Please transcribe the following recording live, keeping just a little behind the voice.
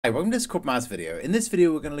Hi, welcome to this Corbettmaths video. In this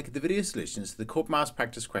video, we're going to look at the video solutions to the Corbettmaths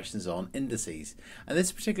Practice Questions on indices. And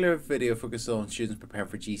this particular video focuses on students preparing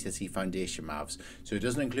for GCSE Foundation Maths. So it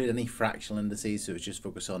doesn't include any fractional indices, so it's just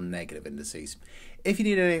focused on negative indices. If you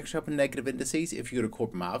need any extra help in negative indices, if you go to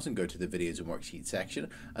Corbettmaths and go to the videos and worksheet section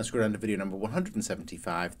and scroll down to video number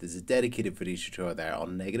 175, there's a dedicated video tutorial there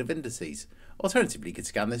on negative indices. Alternatively, you can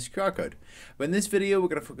scan this QR code. But in this video, we're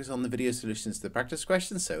going to focus on the video solutions to the practice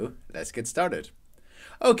questions, so let's get started.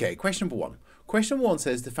 Okay, question number 1. Question 1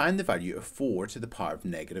 says to find the value of 4 to the power of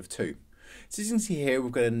negative 2. So as you can see here,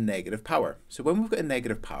 we've got a negative power. So when we've got a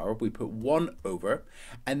negative power, we put 1 over,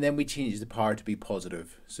 and then we change the power to be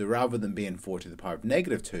positive. So rather than being 4 to the power of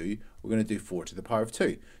negative 2, we're going to do 4 to the power of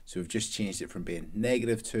 2. So we've just changed it from being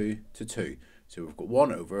negative 2 to 2. So we've got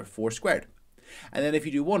 1 over 4 squared. And then if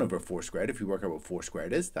you do 1 over 4 squared, if you work out what 4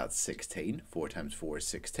 squared is, that's 16. 4 times 4 is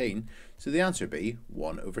 16. So the answer would be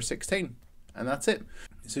 1 over 16. And that's it.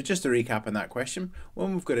 So just to recap on that question,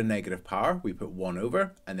 when we've got a negative power, we put 1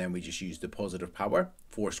 over, and then we just use the positive power.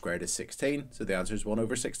 4 squared is 16, so the answer is 1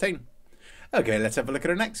 over 16. Okay, let's have a look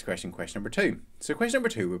at our next question, question number 2. So question number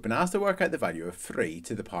 2, we've been asked to work out the value of 3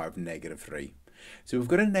 to the power of negative 3. So we've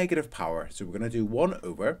got a negative power, so we're going to do 1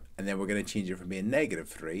 over, and then we're going to change it from being negative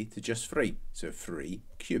 3 to just 3, so 3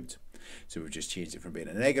 cubed. So we've just changed it from being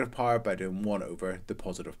a negative power by doing 1 over the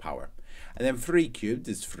positive power. And then 3 cubed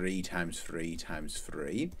is 3 times 3 times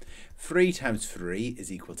 3. 3 times 3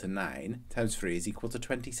 is equal to 9, times 3 is equal to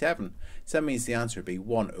 27. So that means the answer would be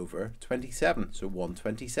 1 over 27, so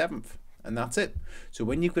 1/27th. And that's it. So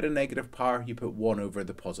when you've got a negative power, you put 1 over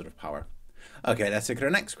the positive power. Okay, let's look at our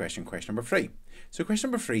next question, question number 3. So question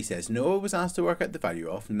number 3 says Noah was asked to work out the value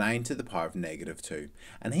of 9 to the power of negative 2.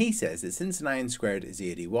 And he says that since 9 squared is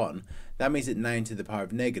 81, that means that 9 to the power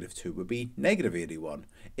of negative 2 would be negative 81.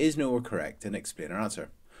 Is Noah correct? And explain our answer.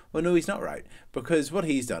 Well, no, he's not right, because what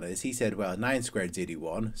he's done is he said, well, 9 squared is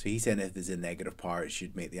 81, so he's saying if there's a negative power, it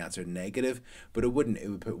should make the answer negative, but it wouldn't. It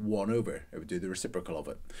would put 1 over. It would do the reciprocal of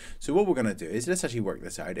it. So what we're going to do is, let's actually work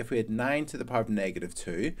this out. If we had 9 to the power of negative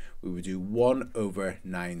 2, we would do 1 over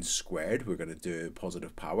 9 squared. We're going to do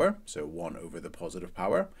positive power, so 1 over the positive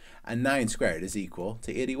power, and 9 squared is equal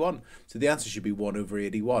to 81. So the answer should be 1 over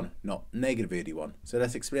 81, not negative 81. So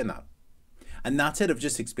let's explain that. And that's it. I've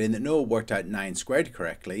just explained that Noah worked out 9 squared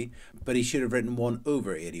correctly, but he should have written 1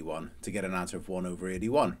 over 81 to get an answer of 1 over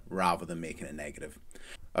 81 rather than making it negative.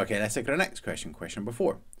 Okay, let's look at our next question, question number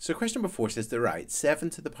 4. So question number 4 says to write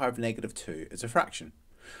 7 to the power of negative 2 is a fraction.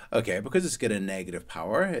 Okay, because it's got a negative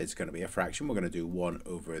power, it's going to be a fraction. We're going to do 1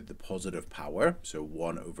 over the positive power, so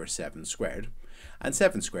 1 over 7 squared. And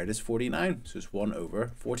 7 squared is 49, so it's 1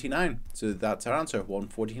 over 49. So that's our answer,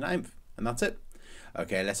 1/49th, and that's it.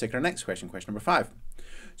 Okay, let's take our next question, question number 5.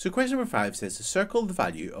 So question number 5 says to circle the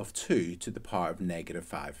value of 2 to the power of negative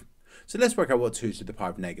 5. So let's work out what 2 to the power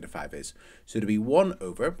of negative 5 is. So to be 1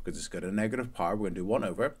 over, because it's got a negative power, we're going to do 1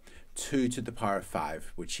 over 2 to the power of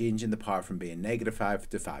 5. We're changing the power from being negative 5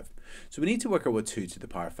 to 5. So we need to work out what 2 to the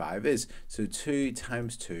power of 5 is. So 2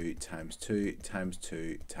 times 2 times 2 times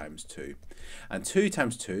 2 times 2. And 2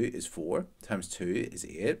 times 2 is 4, times 2 is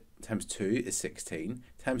 8, times 2 is 16,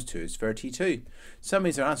 times 2 is 32. So that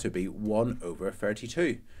means our answer would be 1 over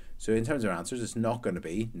 32. So in terms of our answers, it's not going to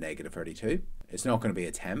be negative 32. It's not going to be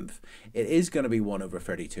a tenth. It is going to be 1 over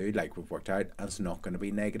 32, like we've worked out, and it's not going to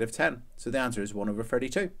be negative 10. So the answer is 1 over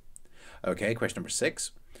 32. Okay, question number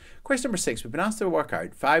 6. Question number 6, we've been asked to work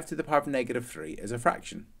out 5 to the power of negative 3 as a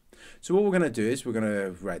fraction. So what we're going to do is we're going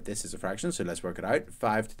to write this as a fraction, so let's work it out.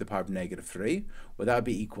 5 to the power of negative 3, well, that would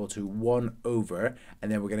be equal to 1 over,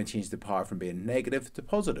 and then we're going to change the power from being negative to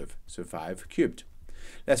positive, so 5 cubed.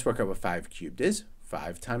 Let's work out what 5 cubed is.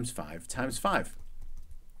 5 times 5 times 5.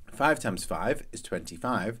 5 times 5 is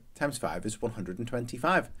 25, times 5 is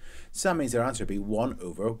 125. So that means our answer would be 1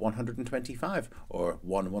 over 125, or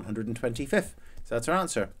 1/125th. So that's our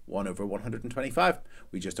answer, 1 over 125.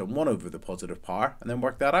 We just done 1 over the positive power and then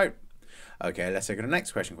work that out. Okay, let's take our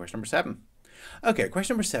next question, question number 7. Okay,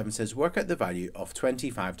 question number 7 says work out the value of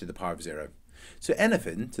 25 to the power of 0. So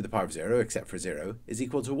anything to the power of 0 except for 0 is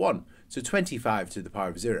equal to 1. So 25 to the power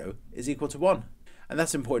of 0 is equal to 1. And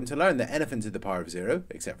that's important to learn, that anything to the power of 0,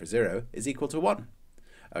 except for 0, is equal to 1.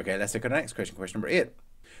 Okay, let's look at our next question, question number 8.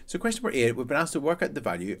 So question number 8, we've been asked to work out the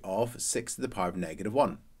value of 6 to the power of negative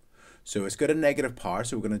 1. So it's got a negative power,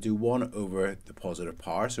 so we're going to do 1 over the positive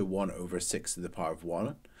power, so 1 over 6 to the power of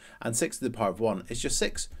 1. And 6 to the power of 1 is just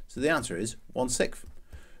 6, so the answer is 1/6.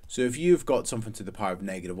 So if you've got something to the power of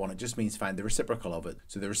negative 1, it just means find the reciprocal of it.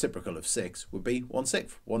 So the reciprocal of 6 would be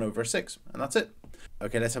 1/6, 1 over 6, and that's it.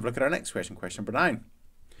 Okay, let's have a look at our next question, question number 9.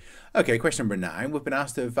 Okay, question number 9. We've been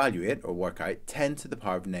asked to evaluate or work out 10 to the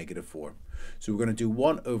power of negative 4. So we're going to do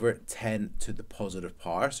 1 over 10 to the positive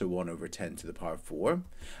power, so 1 over 10 to the power of 4.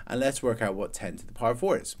 And let's work out what 10 to the power of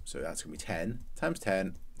 4 is. So that's going to be 10 times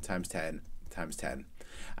 10 times 10 times 10.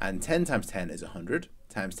 And 10 times 10 is 100,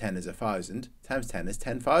 times 10 is 1,000, times 10 is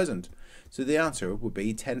 10,000. So the answer would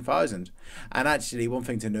be 10,000. And actually, one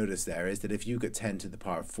thing to notice there is that if you get 10 to the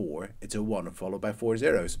power of 4, it's a 1 followed by 4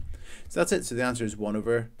 zeros. So that's it. So the answer is 1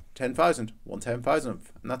 over 10,000,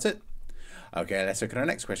 1/10,000th, and that's it. Okay, let's look at our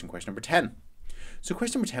next question, question number 10. So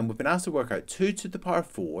question number 10, we've been asked to work out 2 to the power of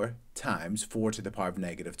 4 times 4 to the power of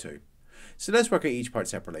negative 2. So let's work out each part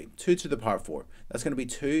separately. 2 to the power of 4, that's going to be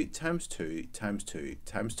 2 times 2 times 2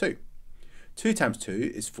 times 2. 2 times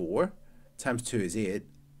 2 is 4, times 2 is 8,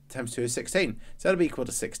 times 2 is 16. So that'll be equal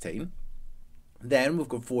to 16. Then we've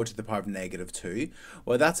got 4 to the power of negative 2.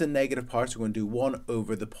 Well, that's a negative part, so we're going to do 1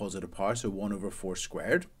 over the positive power, so 1 over 4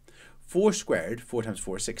 squared. 4 squared, 4 times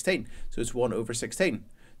 4 is 16, so it's 1 over 16.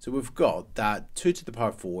 So we've got that 2 to the power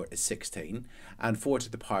of 4 is 16, and 4 to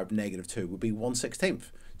the power of negative 2 would be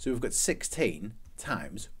 1/16. So we've got 16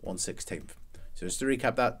 times 1/16. So just to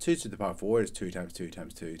recap that, 2 to the power of 4 is 2 times 2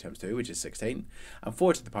 times 2 times 2, which is 16. And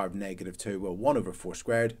 4 to the power of negative 2, well, 1 over 4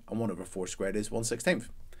 squared, and 1 over 4 squared is 1/16.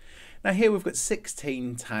 Now here we've got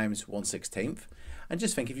 16 times 1/16. And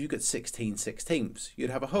just think, if you get 16 sixteenths, you'd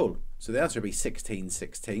have a whole. So the answer would be 16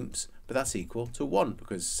 sixteenths, but that's equal to 1,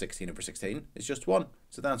 because 16 over 16 is just 1.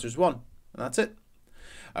 So the answer is 1, and that's it.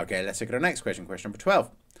 Okay, let's look at our next question, question number 12.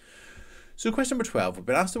 So question number 12, we've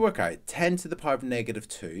been asked to work out 10 to the power of negative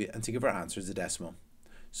 2 and to give our answer as a decimal.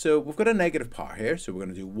 So we've got a negative power here, so we're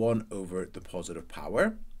going to do 1 over the positive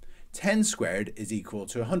power. 10 squared is equal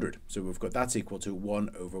to 100. So we've got that's equal to 1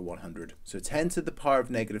 over 100. So 10 to the power of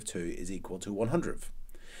negative 2 is equal to 100th.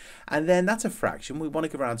 And then that's a fraction. We want to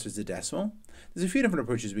give our answer as a decimal. There's a few different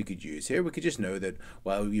approaches we could use here. We could just know that,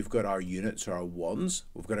 well, you've got our units or our ones,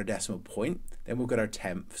 we've got our decimal point, then we've got our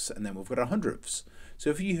tenths, and then we've got our hundredths. So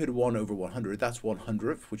if you had 1 over 100, that's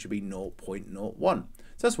 100th, which would be 0.01.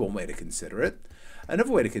 So that's one way to consider it.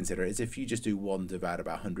 Another way to consider it is if you just do 1 divided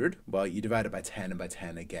by 100, well, you divide it by 10 and by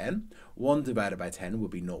 10 again. 1 divided by 10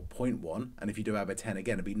 would be 0.1, and if you divide by 10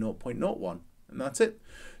 again, it'd be 0.01, and that's it.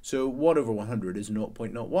 So 1 over 100 is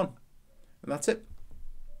 0.01, and that's it.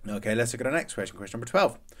 Okay, let's look at our next question, question number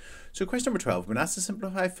 12. So question number 12, we've been asked to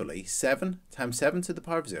simplify fully 7 times 7 to the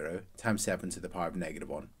power of 0 times 7 to the power of negative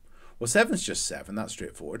 1. Well, 7 is just 7, that's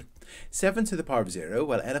straightforward. 7 to the power of 0,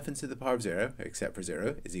 well, anything to the power of 0, except for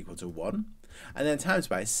 0, is equal to 1. And then times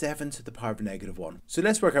by 7 to the power of negative 1. So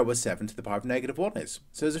let's work out what 7 to the power of negative 1 is.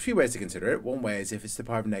 So there's a few ways to consider it. One way is if it's the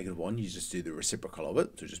power of negative 1, you just do the reciprocal of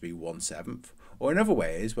it, so just be 1/7. Or another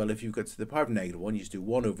way is, well, if you've got to the power of negative 1, you just do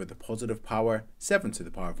 1 over the positive power. 7 to the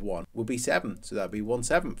power of 1 would be 7, so that would be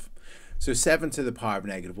 1/7. So 7 to the power of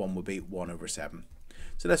negative 1 would be 1 over 7.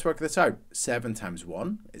 So let's work this out. 7 times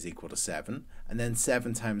 1 is equal to 7, and then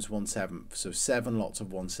 7 times 1/7, so 7 lots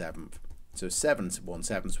of 1/7. So 7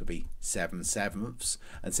 1/7 would be 7/7,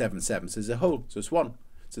 and 7/7 is a whole, so it's 1.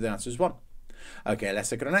 So the answer is 1. Okay,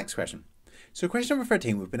 let's look at our next question. So question number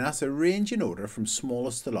 13, we've been asked to arrange in order from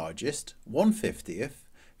smallest to largest, 1/50th,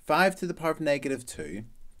 5 to the power of negative 2,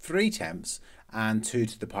 3/10, and 2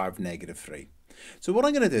 to the power of negative 3. So what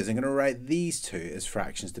I'm going to do is I'm going to write these two as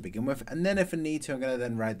fractions to begin with, and then if I need to, I'm going to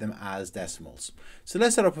then write them as decimals. So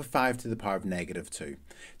let's start off with 5 to the power of negative 2.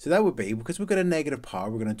 So that would be, because we've got a negative power,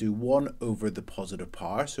 we're going to do 1 over the positive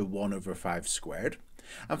power, so 1 over 5 squared.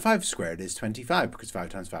 And 5 squared is 25, because 5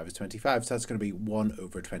 times 5 is 25, so that's going to be 1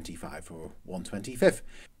 over 25, or 1/25.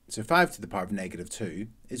 So 5 to the power of negative 2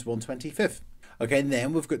 is 1/25. Okay, and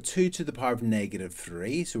then we've got 2 to the power of negative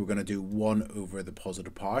 3, so we're going to do 1 over the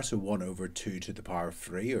positive power, so 1 over 2 to the power of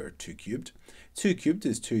 3, or 2 cubed. 2 cubed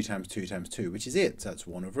is 2 times 2 times 2, which is 8, so that's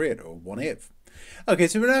 1 over 8, or 1/8. Okay,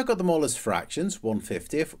 so we've now got them all as fractions,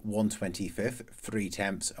 1/50th, 1/25th,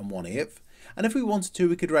 3/10, and 1/8. And if we wanted to,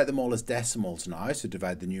 we could write them all as decimals now, so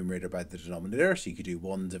divide the numerator by the denominator, so you could do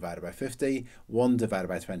 1 divided by 50, 1 divided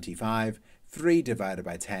by 25, 3 divided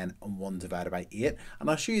by 10, and 1 divided by 8. And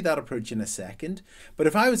I'll show you that approach in a second. But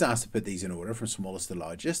if I was asked to put these in order from smallest to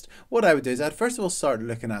largest, what I would do is I'd first of all start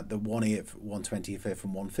looking at the 1/8, 1/25th,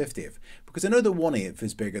 and 1/50th. Because I know that 1/8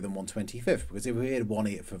 is bigger than 1/25th. Because if we had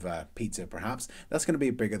 1/8 of a pizza, perhaps, that's going to be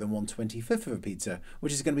bigger than 1/25th of a pizza,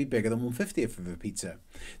 which is going to be bigger than 1/50th of a pizza.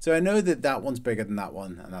 So I know that that one's bigger than that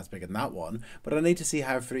one, and that's bigger than that one. But I need to see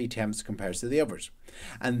how 3/10 compares to the others.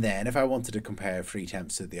 And then if I wanted to compare 3/10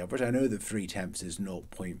 to the others, I know that 3/10 is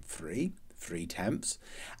 0.3, 3/10,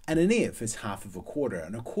 and an eighth is half of a quarter,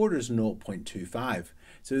 and a quarter is 0.25.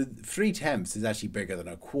 So 3/10 is actually bigger than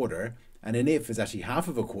a quarter, and an eighth is actually half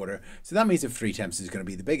of a quarter, so that means that 3/10 is going to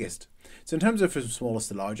be the biggest. So in terms of from smallest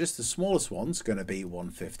to largest, the smallest one's going to be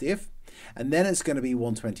 1/50th, and then it's going to be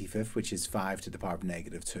 1/25th, which is 5 to the power of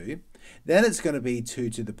 -2. Then it's going to be 2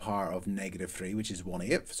 to the power of -3, which is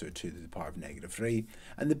 1/8, so 2 to the power of -3.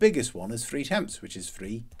 And the biggest one is 3/10, which is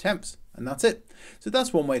 3/10. And that's it. So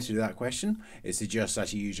that's one way to do that question, is to just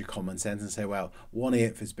actually use your common sense and say, well,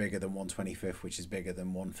 1/8 is bigger than 1/25th, which is bigger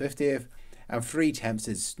than 1/50th. And 3/10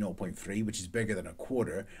 is 0.3, which is bigger than a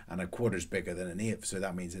quarter, and a quarter is bigger than an eighth, so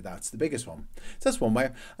that means that that's the biggest one. So that's one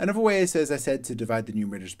way. Another way is, as I said, to divide the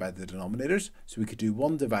numerators by the denominators. So we could do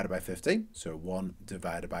 1 divided by 50, so 1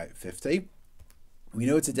 divided by 50. We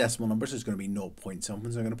know it's a decimal number, so it's going to be 0 point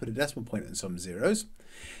something, so I'm going to put a decimal point in some zeros.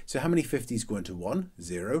 So how many 50s go into 1?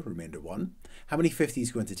 0, remainder 1. How many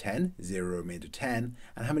 50s go into 10? 0, remainder 10.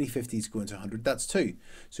 And how many 50s go into 100? That's 2.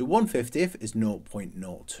 So 1/50th is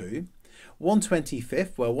 0.02.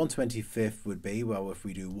 1/25th, well, 1/25th would be, well, if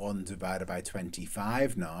we do 1 divided by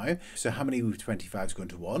 25 now, so how many 25s go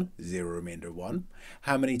into 1? 0, remainder 1.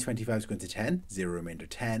 How many 25s go into 10? 0, remainder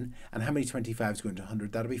 10. And how many 25s go into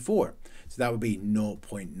 100? That'll be 4. So that would be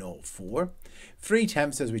 0.04.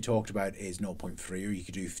 3/10, as we talked about, is 0.3, or you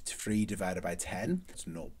could do 3 divided by 10, it's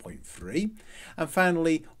 0.3. And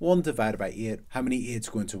finally, 1 divided by 8, how many 8s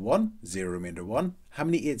go into 1? 0, remainder 1. How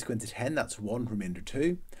many 8s go into 10? That's 1, remainder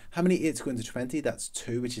 2. How many 8s go into 20? That's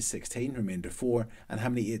 2, which is 16, remainder 4. And how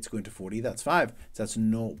many 8s go into 40? That's 5. So that's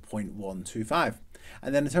 0.125.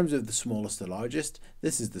 And then in terms of the smallest to largest,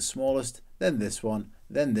 this is the smallest, then this one,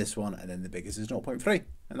 and then the biggest is 0.3.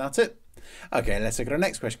 And that's it. Okay, let's look at our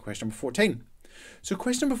next question, question number 14. So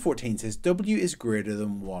question number 14 says W is greater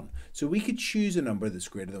than 1. So we could choose a number that's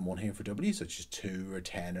greater than 1 here for W, such as 2 or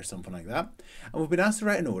 10 or something like that. And we've been asked to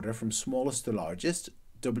write an order from smallest to largest,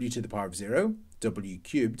 W to the power of 0, W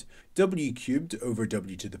cubed over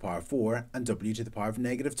W to the power of 4, and W to the power of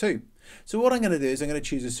 -2. So what I'm going to do is I'm going to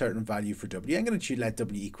choose a certain value for W. I'm going to let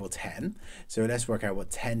W equal 10. So let's work out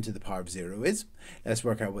what 10 to the power of 0 is. Let's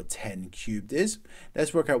work out what 10 cubed is.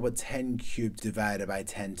 Let's work out what 10 cubed divided by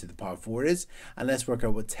 10 to the power of 4 is. And let's work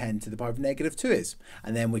out what 10 to the power of -2 is.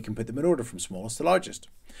 And then we can put them in order from smallest to largest.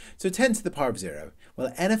 So 10 to the power of 0.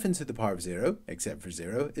 Well, anything to the power of 0, except for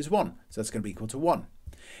 0, is 1. So that's going to be equal to 1.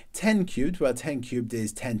 10 cubed, well, 10 cubed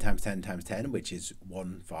is 10 times 10 times 10, which is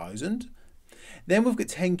 1,000. Then we've got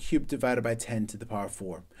 10 cubed divided by 10 to the power of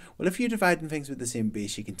 4. Well, if you're dividing things with the same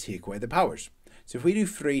base, you can take away the powers. So if we do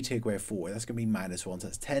 3 take away 4, that's going to be -1. So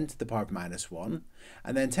that's 10 to the power of -1.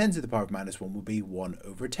 And then 10 to the power of -1 will be 1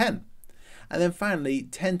 over 10. And then finally,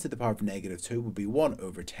 10 to the power of -2 will be 1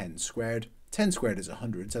 over 10 squared. 10 squared is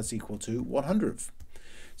 100, so that's equal to 100th.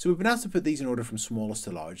 So we've been asked to put these in order from smallest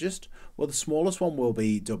to largest. Well, the smallest one will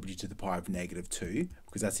be W to the power of -2,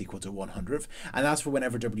 because that's equal to 100th. And that's for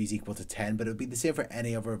whenever W is equal to 10, but it would be the same for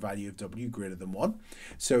any other value of W greater than 1.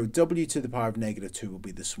 So W to the power of -2 will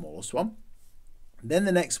be the smallest one. Then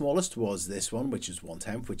the next smallest was this one, which is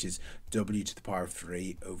 1/10, which is W to the power of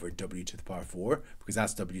 3 over W to the power of 4, because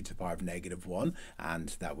that's W to the power of -1, and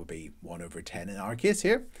that would be 1 over 10 in our case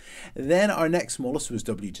here. Then our next smallest was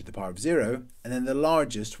W to the power of 0, and then the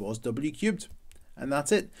largest was W cubed. And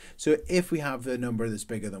that's it. So if we have a number that's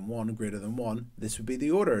bigger than 1, greater than 1, this would be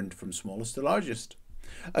the order from smallest to largest.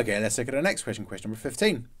 Okay, let's look at our next question, question number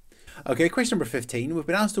 15. Okay, question number 15, we've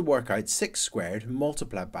been asked to work out 6 squared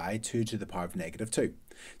multiplied by 2 to the power of -2.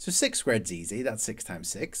 So 6 squared is easy, that's 6 times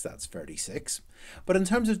 6, that's 36. But in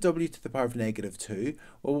terms of W to the power of -2,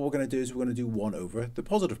 well, what we're going to do is we're going to do 1 over the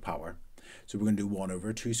positive power. So we're going to do 1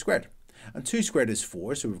 over 2 squared. And 2 squared is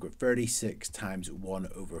 4, so we've got 36 times 1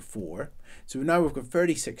 over 4. So now we've got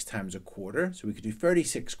 36 times a quarter, so we could do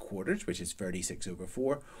 36 quarters, which is 36 over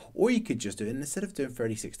 4. Or you could just do it, instead of doing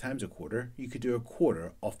 36 times a quarter, you could do a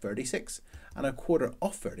quarter of 36. And a quarter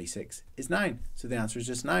of 36 is 9, so the answer is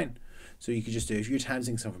just 9. So you could just do, if you're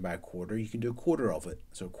timesing something by a quarter, you can do a quarter of it.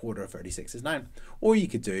 So a quarter of 36 is 9. Or you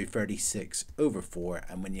could do 36 over 4,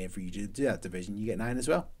 and whenever you do that division, you get 9 as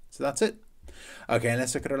well. So that's it. Okay, and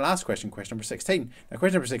let's look at our last question, question number 16. Now,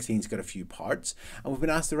 question number 16's got a few parts, and we've been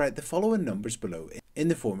asked to write the following numbers below in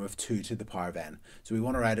the form of 2 to the power of n. So we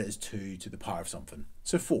want to write it as 2 to the power of something.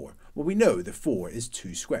 So 4. Well, we know that 4 is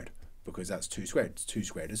 2 squared, because that's 2 squared. 2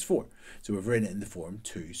 squared is 4. So we've written it in the form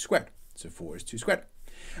 2 squared. So 4 is 2 squared.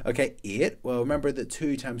 Okay, 8. Well, remember that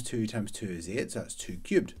 2 times 2 times 2 is 8, so that's 2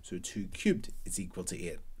 cubed. So 2 cubed is equal to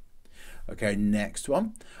 8. Okay, next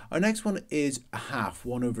one. Our next one is a half,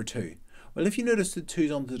 1 over 2. Well, if you notice the 2's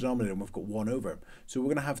on the denominator and we've got 1 over, so we're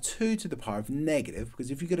going to have 2 to the power of negative, because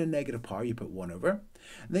if you get a negative power, you put 1 over.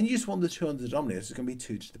 And then you just want the 2 on the denominator, so it's going to be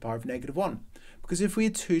 2 to the power of negative 1. Because if we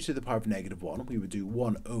had 2 to the power of negative 1, we would do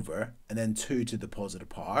 1 over, and then 2 to the positive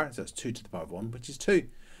power, so that's 2 to the power of 1, which is 2.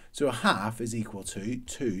 So a half is equal to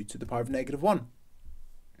 2 to the power of negative 1.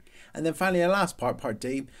 And then finally, our last part, part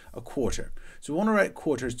D, a quarter. So we want to write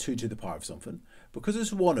quarter as 2 to the power of something. Because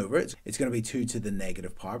it's 1 over, it's going to be 2 to the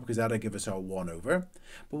negative power, because that'll give us our 1 over.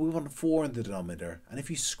 But we want 4 in the denominator, and if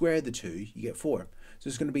you square the 2, you get 4. So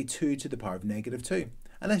it's going to be 2 to the power of negative 2.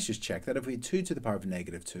 And let's just check that. If we had 2 to the power of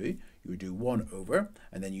negative 2, you would do 1 over,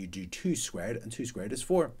 and then you do 2 squared, and 2 squared is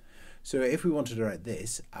 4. So if we wanted to write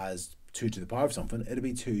this as 2 to the power of something, it'll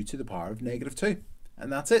be 2 to the power of negative 2.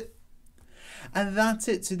 And that's it. And that's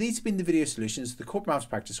it. So these have been the video solutions to the Corbettmaths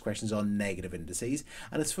Practice Questions on negative indices,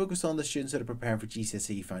 and it's focused on the students that are preparing for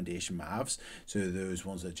GCSE Foundation Maths, so those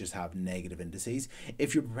ones that just have negative indices.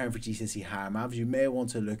 If you're preparing for GCSE Higher Maths, you may want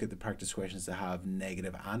to look at the practice questions that have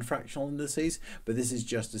negative and fractional indices, but this is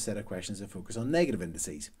just a set of questions that focus on negative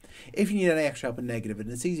indices. If you need any extra help in negative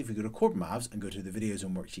indices, if you go to Corbettmaths and go to the videos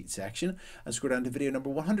and worksheet section and scroll down to video number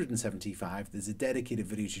 175, there's a dedicated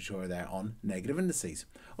video tutorial there on negative indices.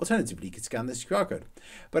 Alternatively, you could scan this QR code.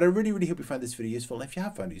 But I really hope you found this video useful. If you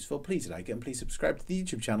have found it useful, please like it and please subscribe to the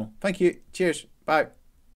YouTube channel. Thank you. Cheers. Bye.